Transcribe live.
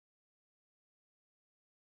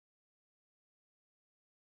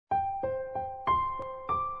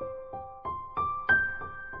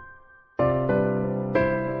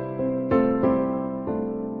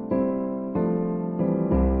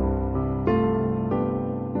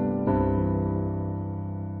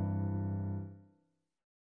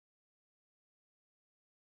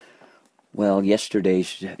Well,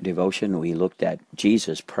 yesterday's devotion we looked at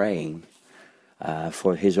Jesus praying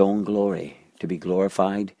for his own glory, to be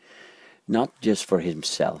glorified, not just for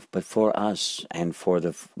himself, but for us and for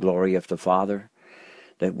the glory of the Father,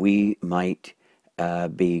 that we might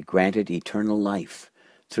be granted eternal life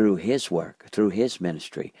through his work, through his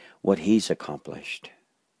ministry, what he's accomplished.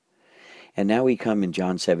 And now we come in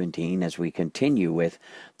John 17 as we continue with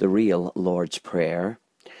the real Lord's Prayer.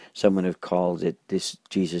 Someone have called it this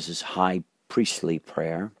Jesus' high priestly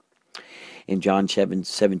prayer. In John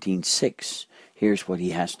 17:6, here's what he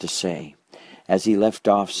has to say. As he left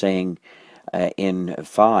off saying in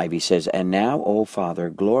 5, he says, "And now, O Father,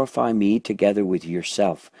 glorify me together with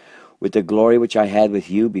yourself, with the glory which I had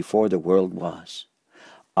with you before the world was.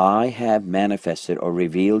 I have manifested or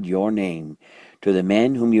revealed your name to the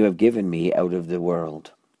men whom you have given me out of the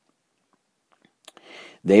world.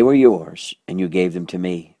 They were yours, and you gave them to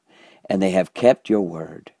me, and they have kept your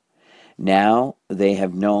word. Now they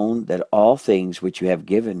have known that all things which you have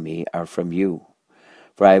given me are from you.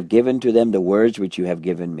 For I have given to them the words which you have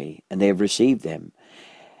given me, and they have received them,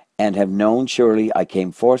 and have known surely I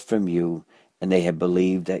came forth from you, and they have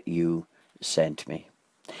believed that you sent me."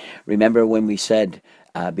 Remember when we said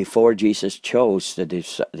before Jesus chose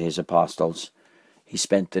his apostles, he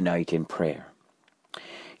spent the night in prayer.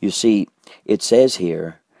 You see, it says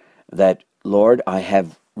here that, "Lord, I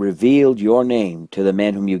have revealed your name to the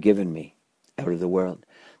men whom you've given me out of the world."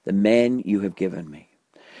 The men you have given me.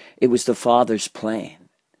 It was the Father's plan.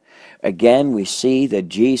 Again, we see that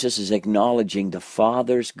Jesus is acknowledging the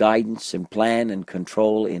Father's guidance and plan and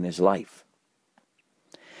control in his life.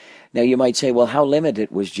 Now you might say, well, how limited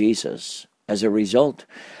was Jesus as a result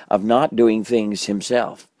of not doing things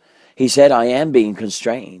himself? He said, "I am being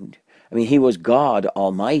constrained." I mean, he was God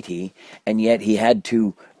Almighty, and yet he had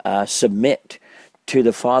to submit to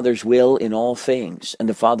the Father's will in all things, and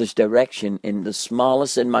the Father's direction in the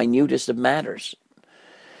smallest and minutest of matters.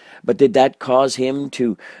 But did that cause him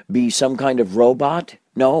to be some kind of robot?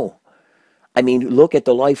 No. I mean, look at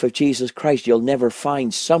the life of Jesus Christ. You'll never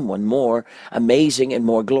find someone more amazing and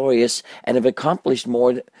more glorious and have accomplished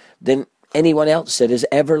more than anyone else that has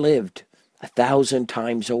ever lived 1,000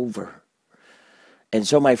 times over. And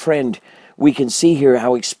so, my friend, we can see here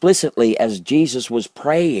how explicitly as Jesus was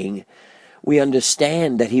praying, we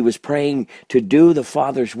understand that he was praying to do the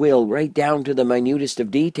Father's will right down to the minutest of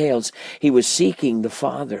details. He was seeking the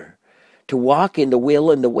Father to walk in the will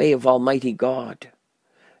and the way of Almighty God.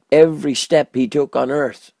 Every step he took on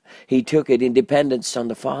earth, he took it in dependence on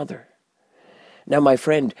the Father. Now, my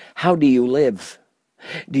friend, how do you live?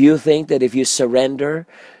 Do you think that if you surrender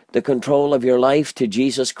the control of your life to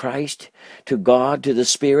Jesus Christ, to God, to the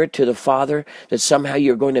Spirit, to the Father, that somehow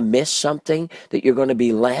you're going to miss something, that you're going to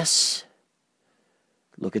be less?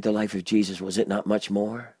 Look at the life of Jesus. Was it not much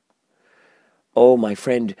more? Oh, my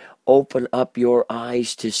friend, open up your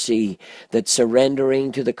eyes to see that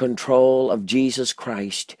surrendering to the control of Jesus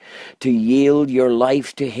Christ, to yield your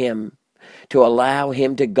life to him, to allow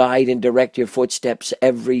him to guide and direct your footsteps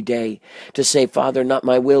every day, to say, "Father, not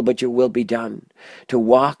my will, but your will be done," to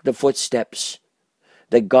walk the footsteps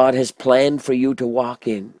that God has planned for you to walk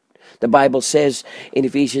in. The Bible says in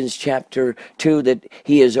Ephesians chapter 2 that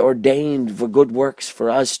he has ordained for good works for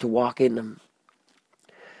us to walk in them.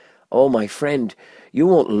 Oh, my friend, you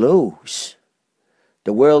won't lose.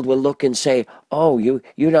 The world will look and say, "Oh, you're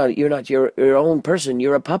not your own person,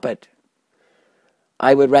 you're a puppet."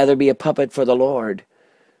 I would rather be a puppet for the Lord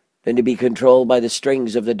than to be controlled by the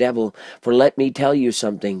strings of the devil. For let me tell you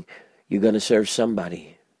something, you're going to serve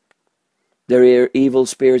somebody. There are evil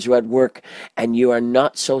spirits who are at work, and you are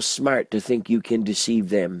not so smart to think you can deceive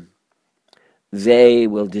them. They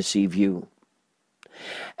will deceive you.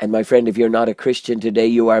 And my friend, if you're not a Christian today,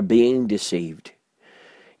 you are being deceived.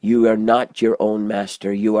 You are not your own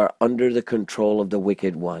master. You are under the control of the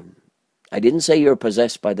wicked one. I didn't say you're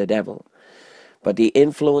possessed by the devil, but the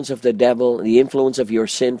influence of the devil, the influence of your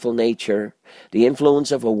sinful nature, the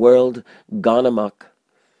influence of a world gone amok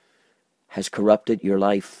has corrupted your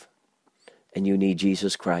life, and you need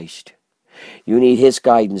Jesus Christ. You need his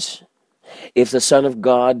guidance. If the Son of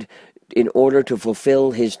God, in order to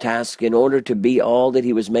fulfill his task, in order to be all that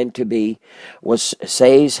he was meant to be,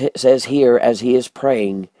 says here as he is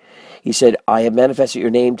praying, he said, "I have manifested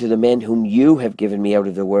your name to the men whom you have given me out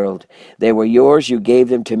of the world. They were yours, you gave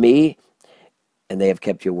them to me, and they have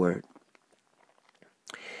kept your word."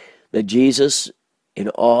 That Jesus, in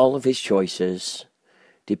all of his choices,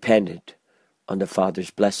 depended on the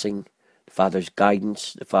Father's blessing, the Father's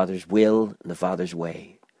guidance, the Father's will, and the Father's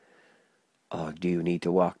way. Oh, do you need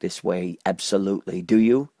to walk this way? Absolutely. Do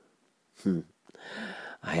you?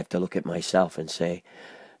 I have to look at myself and say,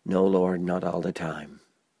 No, Lord, not all the time.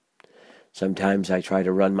 Sometimes I try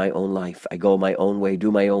to run my own life. I go my own way,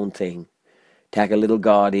 do my own thing. Tack a little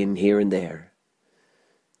God in here and there.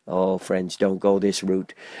 Oh, friends, don't go this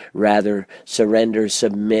route. Rather, surrender,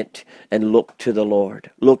 submit, and look to the Lord.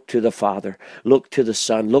 Look to the Father. Look to the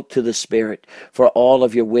Son. Look to the Spirit for all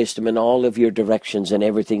of your wisdom and all of your directions and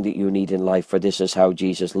everything that you need in life. For this is how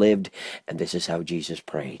Jesus lived, and this is how Jesus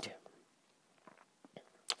prayed.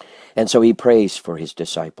 And so he prays for his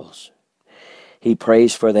disciples. He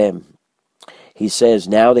prays for them. He says,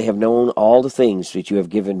 now they have known all the things that you have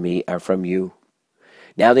given me are from you.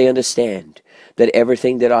 Now they understand that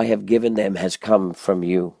everything that I have given them has come from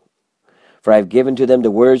you. For I have given to them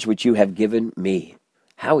the words which you have given me.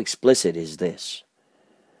 How explicit is this?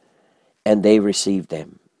 And they received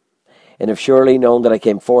them, and have surely known that I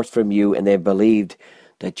came forth from you, and they have believed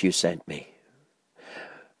that you sent me.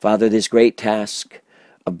 Father, this great task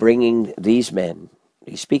of bringing these men,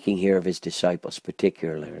 he's speaking here of his disciples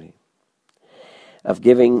particularly, of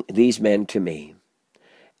giving these men to me,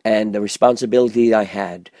 and the responsibility I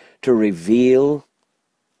had to reveal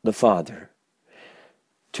the Father,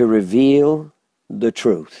 to reveal the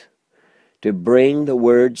truth, to bring the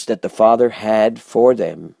words that the Father had for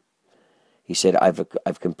them. He said,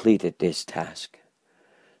 I've completed this task.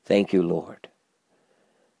 Thank you, Lord.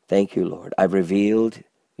 Thank you, Lord. I've revealed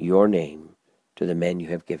your name to the men you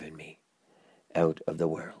have given me out of the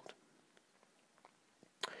world.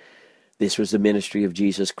 This was the ministry of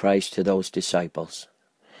Jesus Christ to those disciples.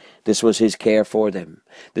 This was his care for them.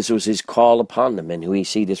 This was his call upon them. And we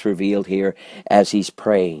see this revealed here as he's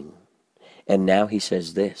praying. And now he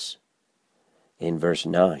says this in verse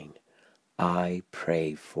 9, I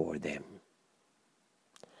pray for them.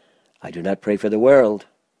 I do not pray for the world,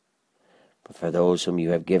 but for those whom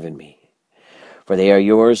you have given me. For they are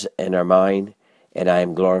yours and are mine, and I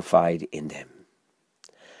am glorified in them.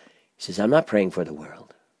 He says, I'm not praying for the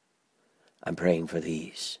world. I'm praying for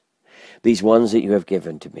these ones that you have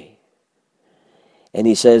given to me. And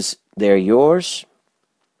he says, they're yours,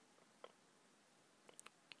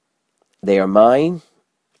 they are mine,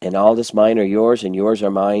 and all this mine are yours, and yours are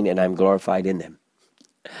mine, and I'm glorified in them.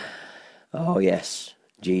 Oh yes,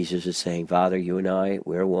 Jesus is saying, Father, you and I,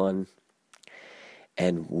 we're one,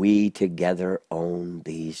 and we together own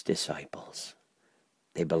these disciples.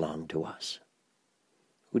 They belong to us.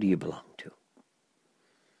 Who do you belong to?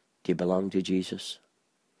 Do you belong to Jesus?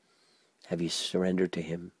 Have you surrendered to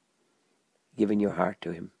him? Given your heart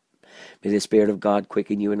to him? May the Spirit of God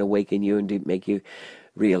quicken you and awaken you and make you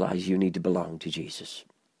realize you need to belong to Jesus.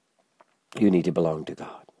 You need to belong to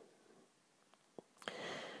God.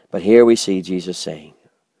 But here we see Jesus saying,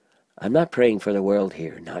 I'm not praying for the world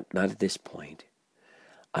here, not at this point.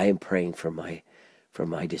 I am praying for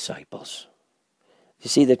my disciples. You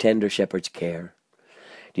see the tender shepherd's care?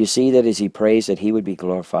 Do you see that as he prays that he would be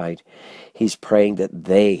glorified, he's praying that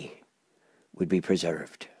they would be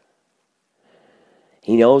preserved.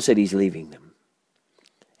 He knows that he's leaving them,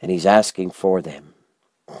 and he's asking for them.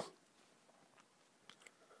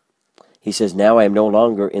 He says, now I am no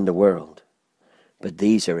longer in the world, but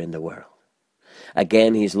these are in the world.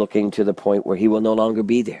 Again, he's looking to the point where he will no longer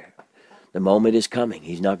be there. The moment is coming.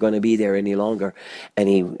 He's not going to be there any longer. And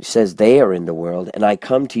he says, they are in the world, and I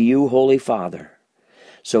come to you, Holy Father.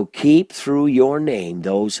 So keep through your name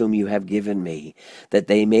those whom you have given me, that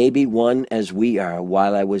they may be one as we are.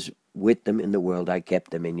 While I was with them in the world, I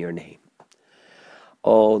kept them in your name.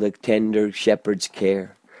 Oh, the tender shepherd's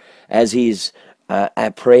care. As he's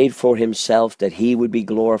prayed for himself that he would be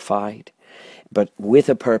glorified, but with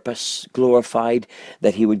a purpose, glorified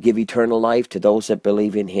that he would give eternal life to those that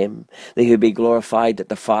believe in him, that he would be glorified, that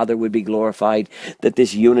the Father would be glorified, that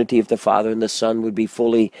this unity of the Father and the Son would be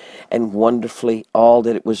fully and wonderfully all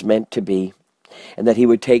that it was meant to be, and that he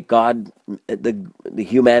would take God, the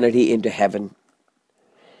humanity into heaven.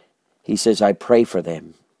 He says, I pray for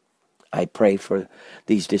them. I pray for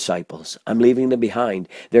these disciples. I'm leaving them behind.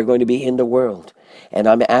 They're going to be in the world. And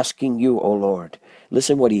I'm asking you, O Lord,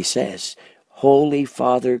 listen what he says. Holy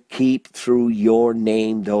Father, keep through your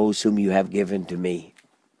name those whom you have given to me.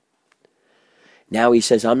 Now he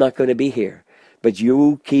says, I'm not going to be here, but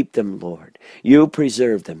you keep them, Lord. You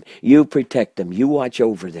preserve them. You protect them. You watch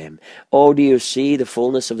over them. Oh, do you see the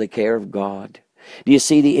fullness of the care of God? Do you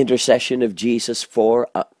see the intercession of Jesus for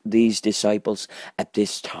these disciples at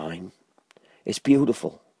this time? It's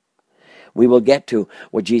beautiful. We will get to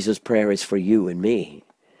what Jesus' prayer is for you and me.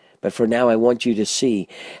 But for now, I want you to see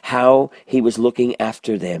how he was looking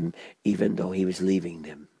after them, even though he was leaving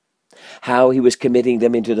them. How he was committing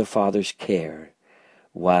them into the Father's care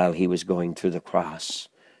while he was going through the cross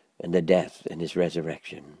and the death and his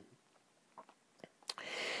resurrection.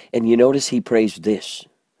 And you notice he prays this: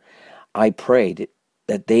 I prayed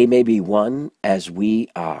that they may be one as we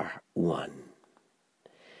are one.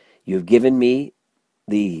 You have given me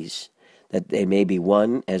these, that they may be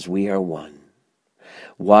one as we are one.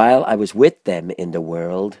 While I was with them in the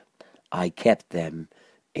world, I kept them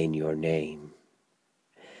in your name.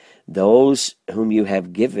 Those whom you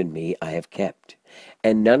have given me I have kept,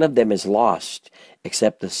 and none of them is lost,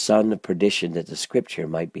 except the son of perdition, that the scripture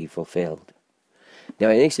might be fulfilled. Now,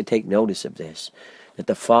 I need to take notice of this, that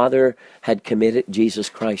the Father had committed Jesus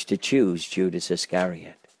Christ to choose Judas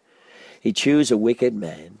Iscariot. He chose a wicked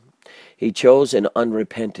man. He chose an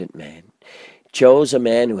unrepentant man. Chose a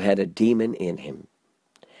man who had a demon in him.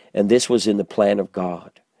 And this was in the plan of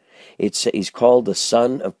God. He's called the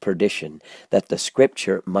son of perdition, that the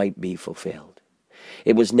scripture might be fulfilled.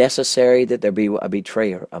 It was necessary that there be a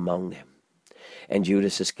betrayer among them. And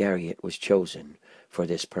Judas Iscariot was chosen for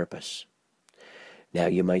this purpose. Now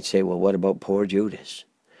you might say, well, what about poor Judas?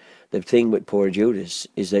 The thing with poor Judas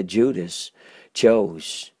is that Judas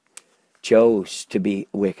chose to be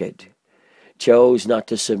wicked, chose not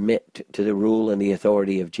to submit to the rule and the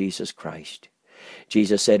authority of Jesus Christ.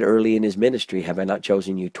 Jesus said early in his ministry, have I not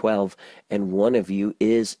chosen you 12, and one of you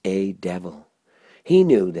is a devil. He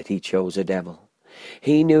knew that he chose a devil.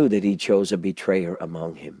 He knew that he chose a betrayer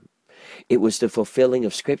among him. It was the fulfilling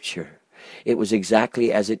of Scripture. It was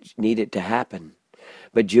exactly as it needed to happen.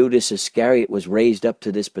 But Judas Iscariot was raised up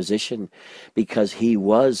to this position because he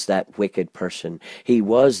was that wicked person. He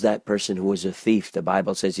was that person who was a thief. The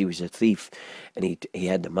Bible says he was a thief, and he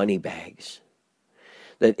had the money bags.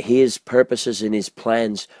 That his purposes and his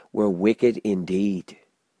plans were wicked indeed.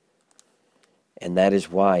 And that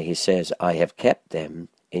is why he says, I have kept them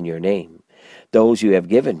in your name. Those you have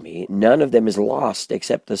given me, none of them is lost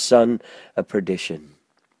except the son of perdition.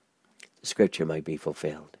 The scripture might be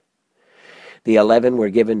fulfilled. The 11 were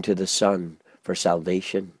given to the Son for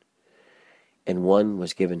salvation, and one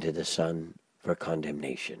was given to the Son for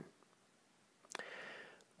condemnation.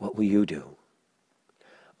 What will you do?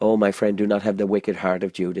 Oh, my friend, do not have the wicked heart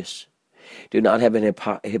of Judas. Do not have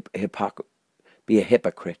be a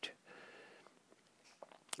hypocrite.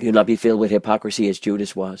 Do not be filled with hypocrisy as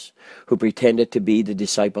Judas was, who pretended to be the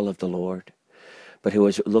disciple of the Lord, but who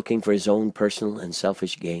was looking for his own personal and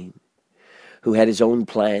selfish gain, who had his own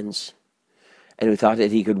plans, and who thought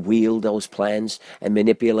that he could wield those plans and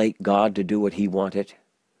manipulate God to do what he wanted.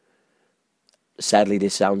 Sadly,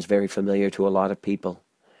 this sounds very familiar to a lot of people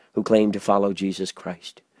who claim to follow Jesus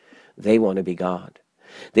Christ. They want to be God.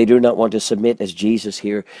 They do not want to submit as Jesus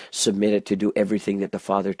here submitted to do everything that the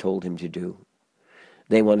Father told him to do.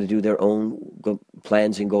 They want to do their own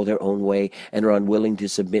plans and go their own way and are unwilling to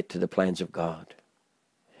submit to the plans of God.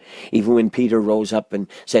 Even when Peter rose up and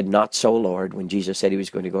said, not so, Lord, when Jesus said he was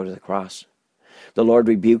going to go to the cross, the Lord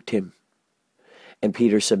rebuked him, and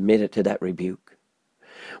Peter submitted to that rebuke.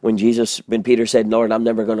 When Peter said, Lord, I'm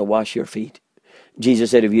never going to wash your feet,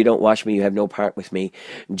 Jesus said, if you don't wash me, you have no part with me.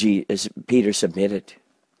 Peter submitted.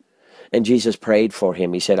 And Jesus prayed for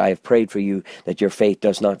him. He said, I have prayed for you that your faith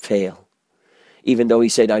does not fail. Even though he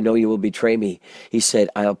said, I know you will betray me, he said,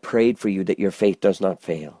 I have prayed for you that your faith does not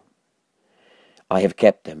fail. I have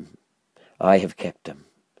kept them. I have kept them.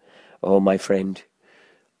 Oh, my friend,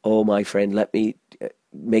 let me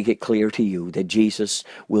make it clear to you that Jesus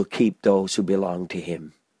will keep those who belong to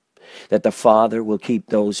him, that the Father will keep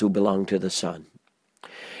those who belong to the Son.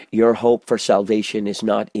 Your hope for salvation is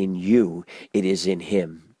not in you, it is in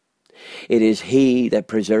him. It is he that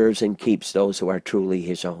preserves and keeps those who are truly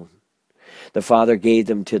his own. The Father gave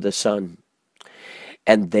them to the Son,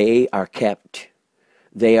 and they are kept.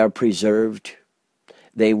 They are preserved.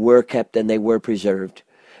 They were kept and they were preserved.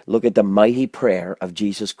 Look at the mighty prayer of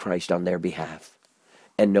Jesus Christ on their behalf.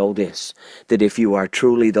 And know this, that if you are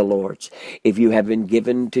truly the Lord's, if you have been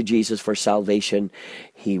given to Jesus for salvation,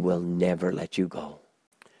 he will never let you go.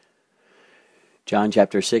 John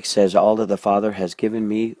chapter 6 says, all that the Father has given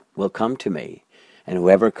me will come to me, and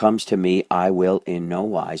whoever comes to me I will in no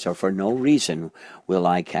wise or for no reason will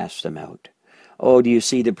I cast them out. Oh, do you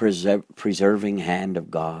see the preserving hand of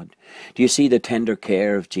God? Do you see the tender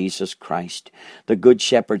care of Jesus Christ, the good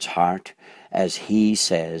shepherd's heart, as he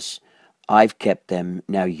says, I've kept them,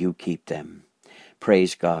 now you keep them.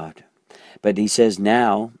 Praise God. But he says,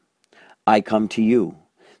 now I come to you,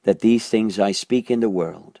 that these things I speak in the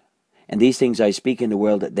world, and these things I speak in the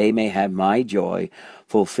world, that they may have my joy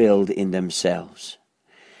fulfilled in themselves.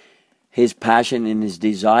 His passion and his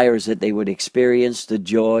desire is that they would experience the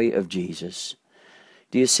joy of Jesus.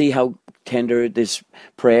 Do you see how tender this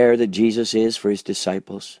prayer that Jesus is for his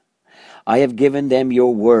disciples? I have given them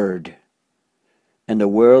your word, and the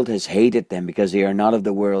world has hated them because they are not of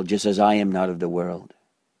the world, just as I am not of the world.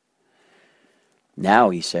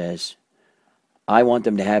 Now, he says, I want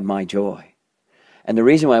them to have my joy. And the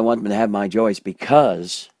reason why I want them to have my joy is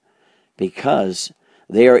because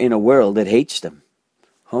they are in a world that hates them.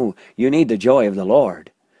 Oh, you need the joy of the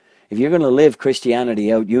Lord. If you're going to live Christianity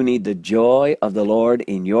out, you need the joy of the Lord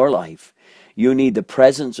in your life. You need the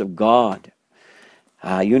presence of God.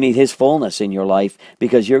 You need His fullness in your life,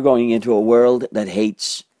 because you're going into a world that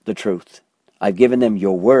hates the truth. I've given them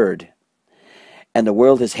your word, and the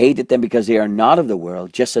world has hated them because they are not of the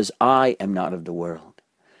world, just as I am not of the world.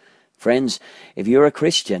 Friends, if you're a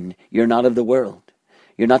Christian, you're not of the world.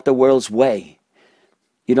 You're not the world's way.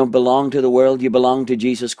 You don't belong to the world, you belong to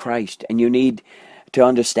Jesus Christ, and you need to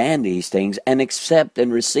understand these things and accept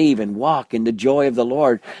and receive and walk in the joy of the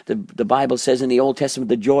Lord. The Bible says in the Old Testament,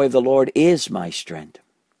 the joy of the Lord is my strength.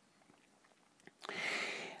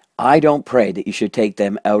 I don't pray that you should take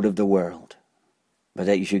them out of the world, but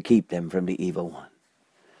that you should keep them from the evil one.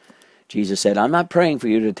 Jesus said, I'm not praying for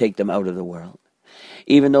you to take them out of the world.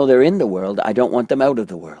 Even though they're in the world, I don't want them out of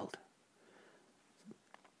the world.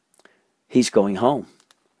 He's going home.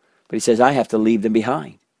 But he says, I have to leave them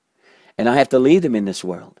behind. And I have to leave them in this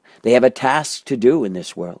world. They have a task to do in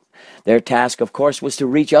this world. Their task, of course, was to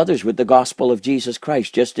reach others with the gospel of Jesus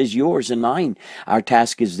Christ, just as yours and mine. Our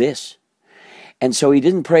task is this. And so he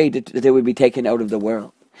didn't pray that they would be taken out of the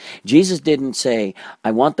world. Jesus didn't say,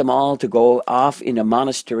 I want them all to go off in a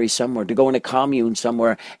monastery somewhere, to go in a commune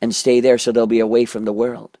somewhere and stay there so they'll be away from the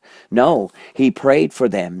world. No, he prayed for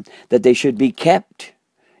them that they should be kept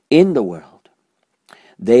in the world.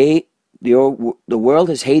 The world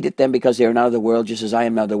has hated them because they are not of the world, just as I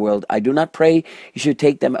am not of the world. I do not pray you should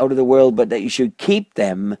take them out of the world, but that you should keep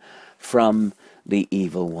them from the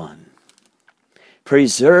evil one.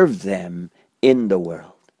 Preserve them in the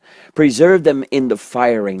world. Preserve them in the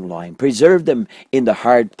firing line. Preserve them in the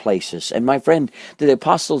hard places. And my friend, the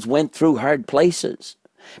apostles went through hard places,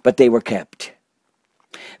 but they were kept.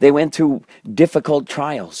 They went through difficult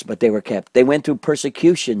trials, but they were kept. They went through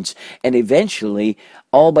persecutions, and eventually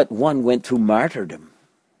all but one went through martyrdom,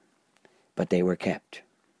 but they were kept.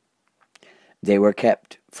 They were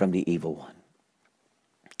kept from the evil one.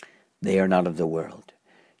 They are not of the world,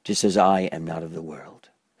 just as I am not of the world.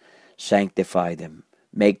 Sanctify them.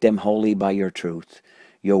 Make them holy by your truth.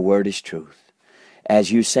 Your word is truth.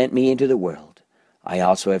 As you sent me into the world, I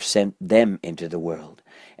also have sent them into the world.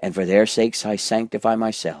 And for their sakes I sanctify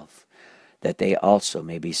myself, that they also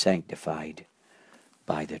may be sanctified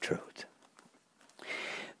by the truth.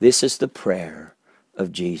 This is the prayer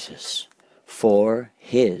of Jesus for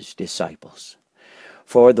his disciples.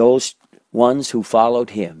 For those ones who followed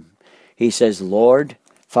him, he says, Lord,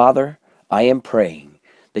 Father, I am praying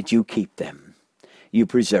that you keep them, you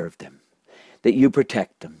preserve them, that you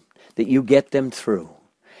protect them, that you get them through.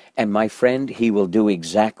 And my friend, he will do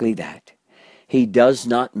exactly that. He does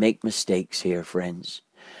not make mistakes here, friends.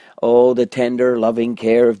 Oh, the tender, loving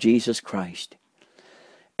care of Jesus Christ.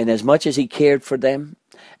 And as much as he cared for them,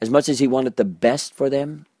 as much as he wanted the best for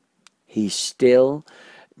them, he still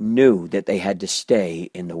knew that they had to stay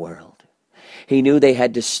in the world. He knew they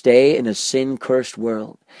had to stay in a sin-cursed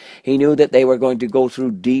world. He knew that they were going to go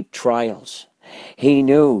through deep trials. He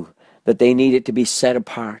knew that they needed to be set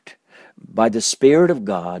apart by the Spirit of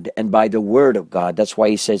God and by the Word of God. That's why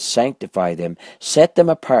he says, sanctify them. Set them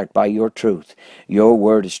apart by your truth. Your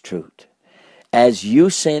word is truth. As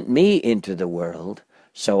you sent me into the world,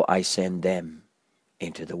 so I send them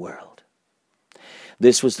into the world.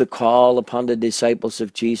 This was the call upon the disciples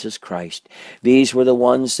of Jesus Christ. These were the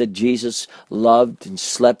ones that Jesus loved and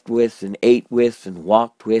slept with and ate with and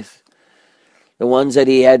walked with. The ones that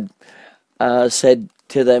he had said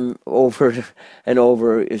to them over and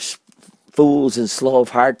over, is fools and slow of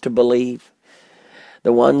heart to believe.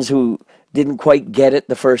 The ones who didn't quite get it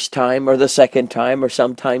the first time or the second time or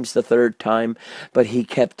sometimes the third time, but he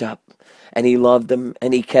kept up. And he loved them,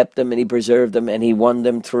 and he kept them, and he preserved them, and he won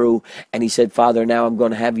them through. And he said, Father, now I'm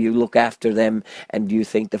going to have you look after them. And do you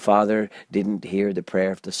think the Father didn't hear the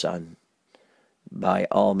prayer of the Son? By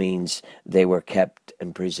all means, they were kept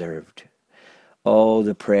and preserved. Oh,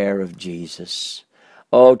 the prayer of Jesus.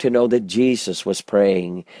 Oh, to know that Jesus was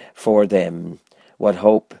praying for them. What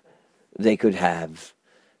hope they could have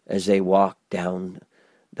as they walked down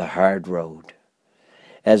the hard road.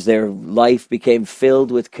 As their life became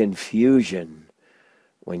filled with confusion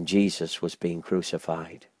when Jesus was being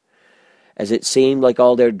crucified. As it seemed like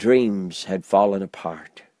all their dreams had fallen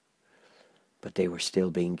apart. But they were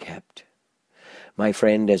still being kept. My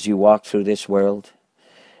friend, as you walk through this world,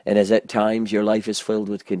 and as at times your life is filled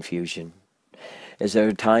with confusion, As there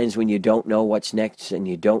are times when you don't know what's next and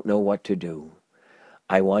you don't know what to do,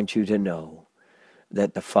 I want you to know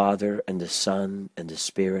that the Father and the Son and the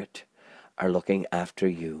Spirit are looking after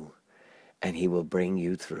you, and He will bring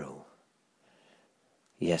you through.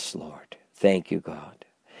 Yes, Lord. Thank you, God.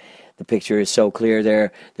 The picture is so clear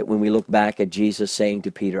there that when we look back at Jesus saying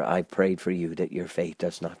to Peter, I prayed for you that your faith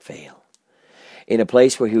does not fail. In a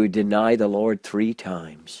place where he would deny the Lord 3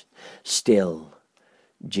 times, still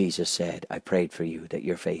Jesus said, I prayed for you that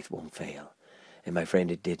your faith won't fail. And my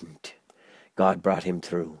friend, it didn't. God brought him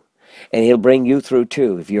through. And He'll bring you through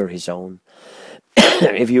too if you're His own.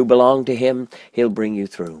 If you belong to Him, He'll bring you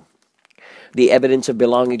through. The evidence of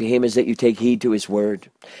belonging to Him is that you take heed to His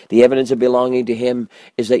word. The evidence of belonging to Him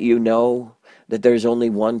is that you know that there's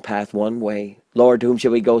only one path, one way. Lord, to whom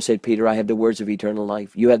shall we go, said Peter. I have the words of eternal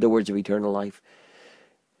life. You have the words of eternal life.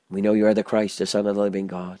 We know you are the Christ, the Son of the living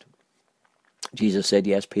God. Jesus said,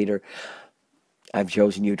 yes, Peter, I've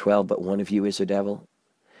chosen you 12, but one of you is the devil.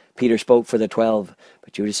 Peter spoke for the 12,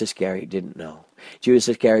 but Judas Iscariot didn't know. Judas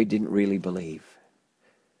Iscariot didn't really believe.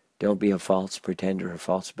 Don't be a false pretender, a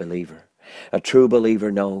false believer. A true believer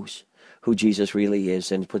knows who Jesus really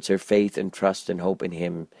is and puts their faith and trust and hope in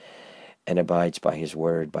Him and abides by His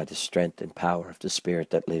word, by the strength and power of the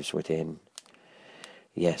Spirit that lives within.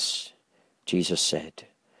 Yes, Jesus said,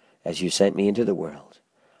 as you sent me into the world,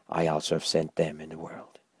 I also have sent them in the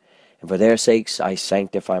world. And for their sakes I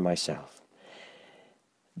sanctify myself,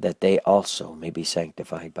 that they also may be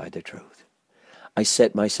sanctified by the truth. I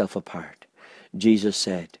set myself apart. Jesus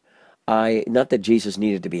said, not that Jesus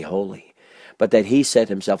needed to be holy, but that He set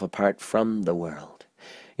Himself apart from the world.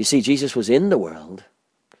 You see, Jesus was in the world,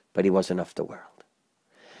 but He wasn't of the world.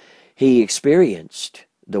 He experienced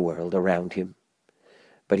the world around Him,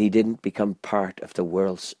 but He didn't become part of the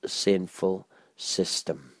world's sinful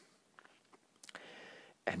system.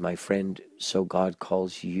 And my friend, so God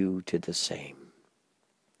calls you to the same.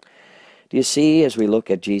 Do you see, as we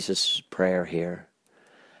look at Jesus' prayer here,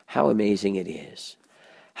 how amazing it is?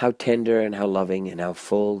 How tender and how loving and how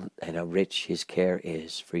full and how rich His care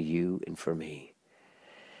is for you and for me.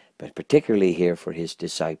 But particularly here for His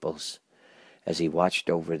disciples, as He watched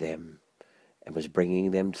over them and was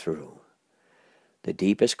bringing them through the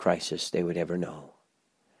deepest crisis they would ever know,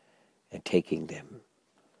 and taking them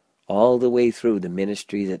all the way through the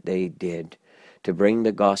ministry that they did to bring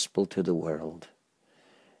the gospel to the world,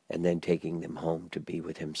 and then taking them home to be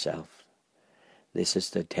with Himself. This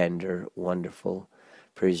is the tender, wonderful,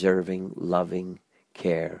 preserving, loving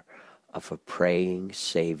care of a praying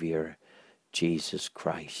Savior, Jesus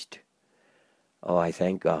Christ. Oh, I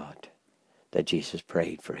thank God that Jesus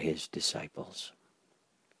prayed for His disciples.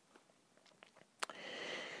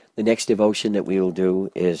 The next devotion that we will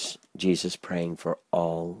do is Jesus praying for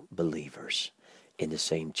all believers in the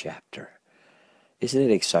same chapter. Isn't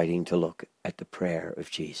it exciting to look at the prayer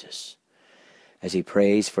of Jesus as He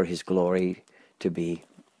prays for His glory to be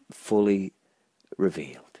fully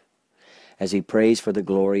revealed, as He prays for the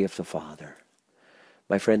glory of the Father?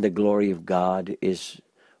 My friend, the glory of God is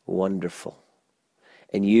wonderful,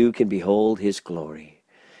 and you can behold His glory.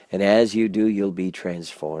 And as you do, you'll be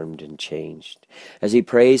transformed and changed. As He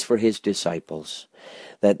prays for His disciples,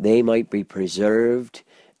 that they might be preserved,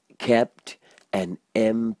 kept, and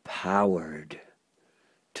empowered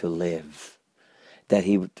to live. That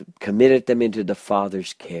He committed them into the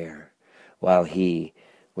Father's care while He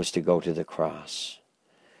was to go to the cross.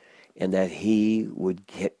 And that He would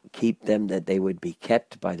keep them, that they would be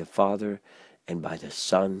kept by the Father and by the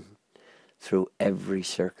Son through every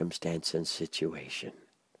circumstance and situation.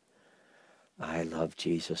 I love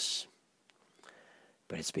Jesus,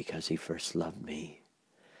 but it's because He first loved me.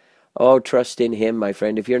 Oh, trust in Him, my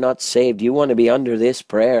friend. If you're not saved, you want to be under this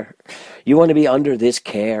prayer. You want to be under this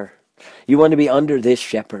care. You want to be under this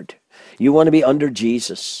shepherd. You want to be under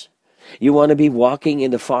Jesus. You want to be walking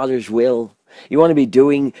in the Father's will. You want to be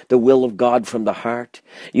doing the will of God from the heart.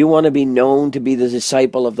 You want to be known to be the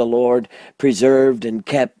disciple of the Lord, preserved and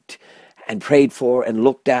kept and prayed for and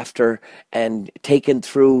looked after and taken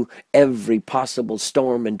through every possible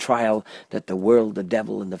storm and trial that the world, the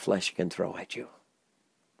devil, and the flesh can throw at you.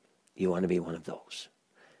 You want to be one of those.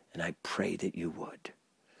 And I pray that you would.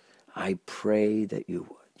 I pray that you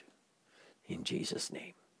would. In Jesus'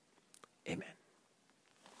 name, amen.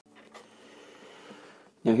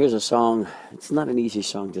 Now here's a song. It's not an easy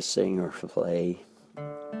song to sing or to play,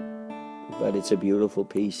 but it's a beautiful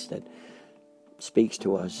piece that speaks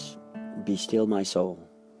to us. Be still, my soul.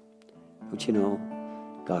 But you know,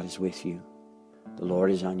 God is with you. The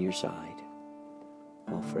Lord is on your side.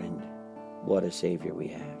 Oh, friend, what a Savior we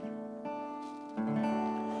have.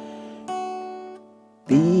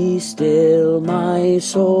 Be still, my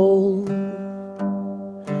soul,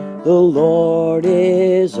 the Lord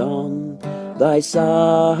is on thy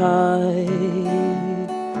side.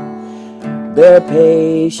 Bear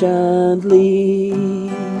patiently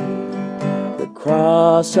the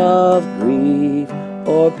cross of grief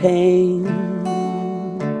or pain.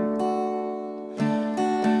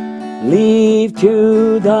 Leave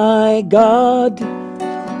to thy God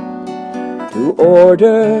to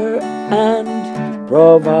order and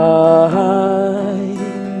provide.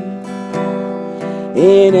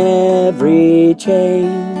 In every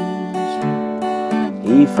change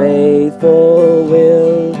he faithful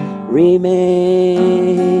will remain.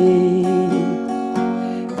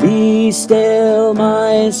 Be still,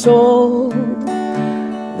 my soul,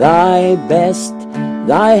 thy best,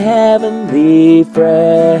 thy heavenly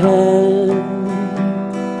friend.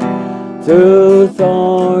 Through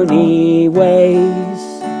thorny ways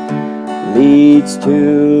leads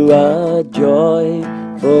to a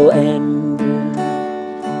joyful end.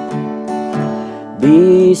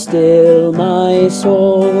 Be still, my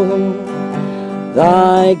soul,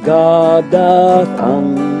 thy God doth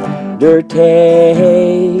undertake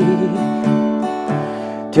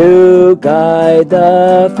to guide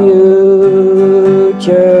the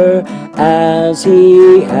future as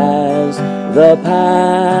he has the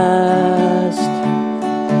past.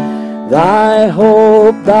 Thy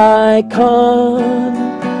hope, thy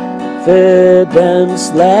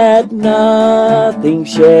confidence, let nothing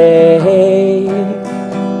shake.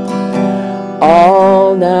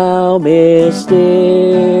 All now mysterious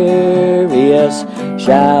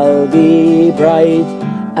shall be bright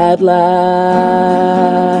at last.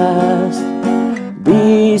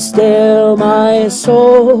 Be still, my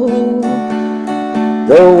soul,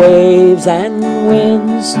 the waves and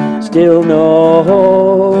winds still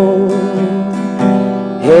know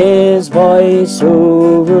his voice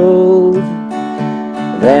who ruled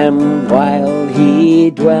them while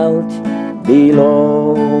he dwelt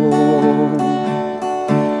below.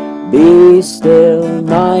 Be still,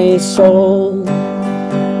 my soul,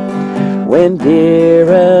 when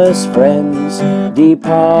dearest friends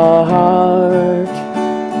depart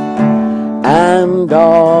and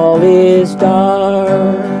all is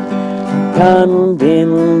dark, and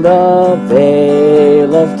in the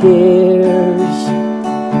vale of tears,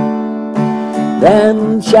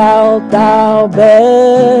 then shalt thou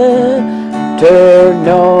better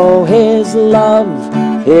know his love,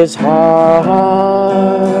 his heart,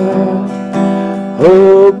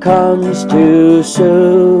 who comes to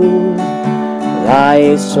soothe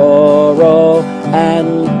thy sorrow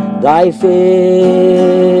and thy fears.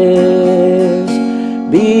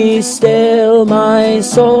 Be still, my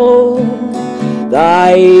soul,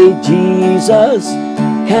 thy Jesus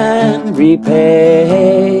can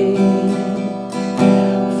repay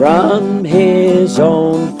from his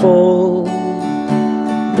own fullness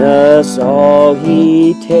all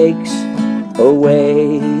he takes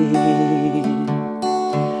away.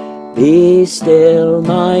 Be still,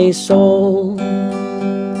 my soul,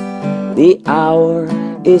 the hour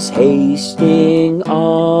is hasting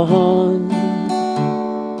on,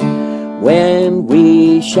 when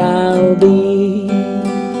we shall be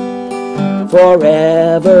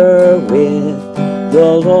forever with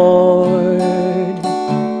the Lord.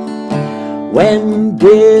 When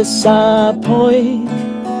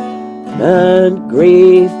disappointment,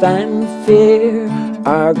 grief, and fear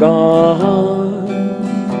are gone,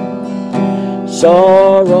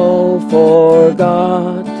 sorrow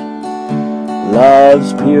forgot,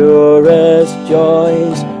 love's purest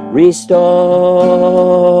joys restored.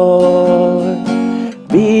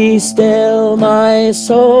 Be still, my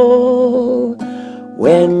soul,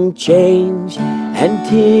 when change and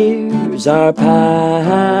tears are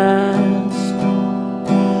past,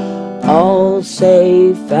 all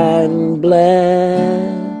safe and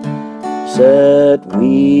blessed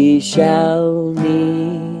we shall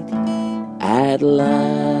meet at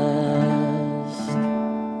last.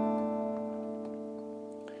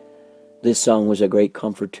 This song was a great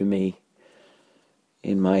comfort to me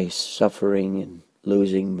in my suffering and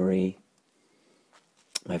losing Marie,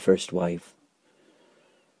 my first wife.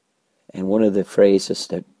 And one of the phrases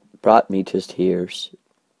that brought me to tears,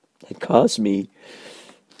 that caused me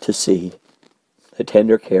to see the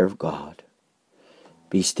tender care of God.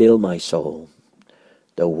 Be still, my soul,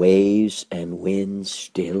 the waves and winds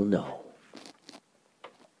still know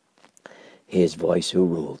his voice who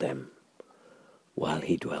ruled them while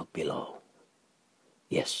he dwelt below.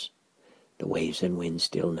 Yes, the waves and winds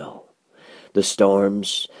still know. The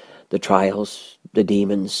storms, the trials, the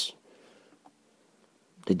demons,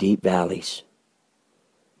 the deep valleys,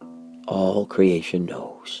 all creation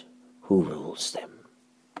knows who rules them.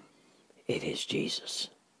 It is Jesus.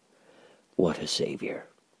 What a Savior.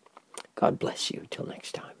 God bless you. Till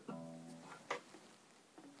next time.